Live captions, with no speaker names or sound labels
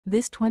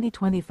This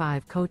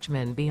 2025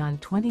 Coachmen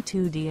Beyond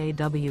 22D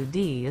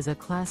AWD is a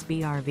Class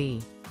B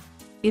RV.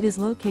 It is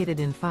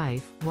located in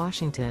Fife,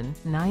 Washington,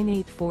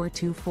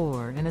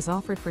 98424 and is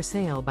offered for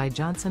sale by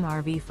Johnson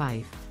RV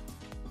Fife.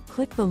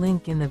 Click the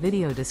link in the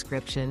video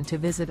description to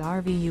visit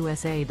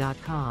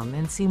RVUSA.com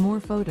and see more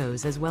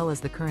photos as well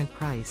as the current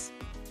price.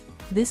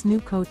 This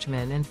new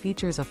Coachmen and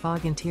features a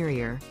fog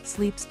interior,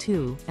 sleeps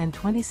 2, and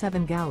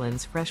 27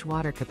 gallons fresh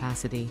water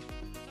capacity.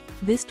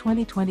 This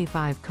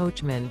 2025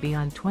 Coachmen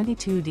Beyond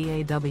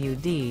 22D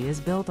AWD is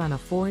built on a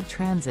Ford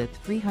Transit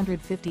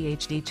 350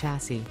 HD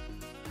chassis.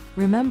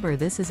 Remember,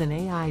 this is an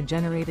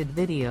AI-generated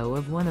video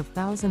of one of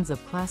thousands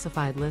of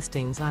classified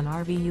listings on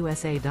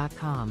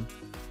RVUSA.com.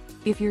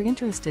 If you're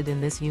interested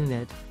in this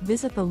unit,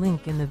 visit the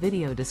link in the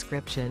video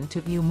description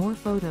to view more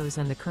photos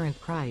and the current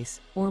price,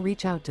 or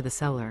reach out to the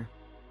seller.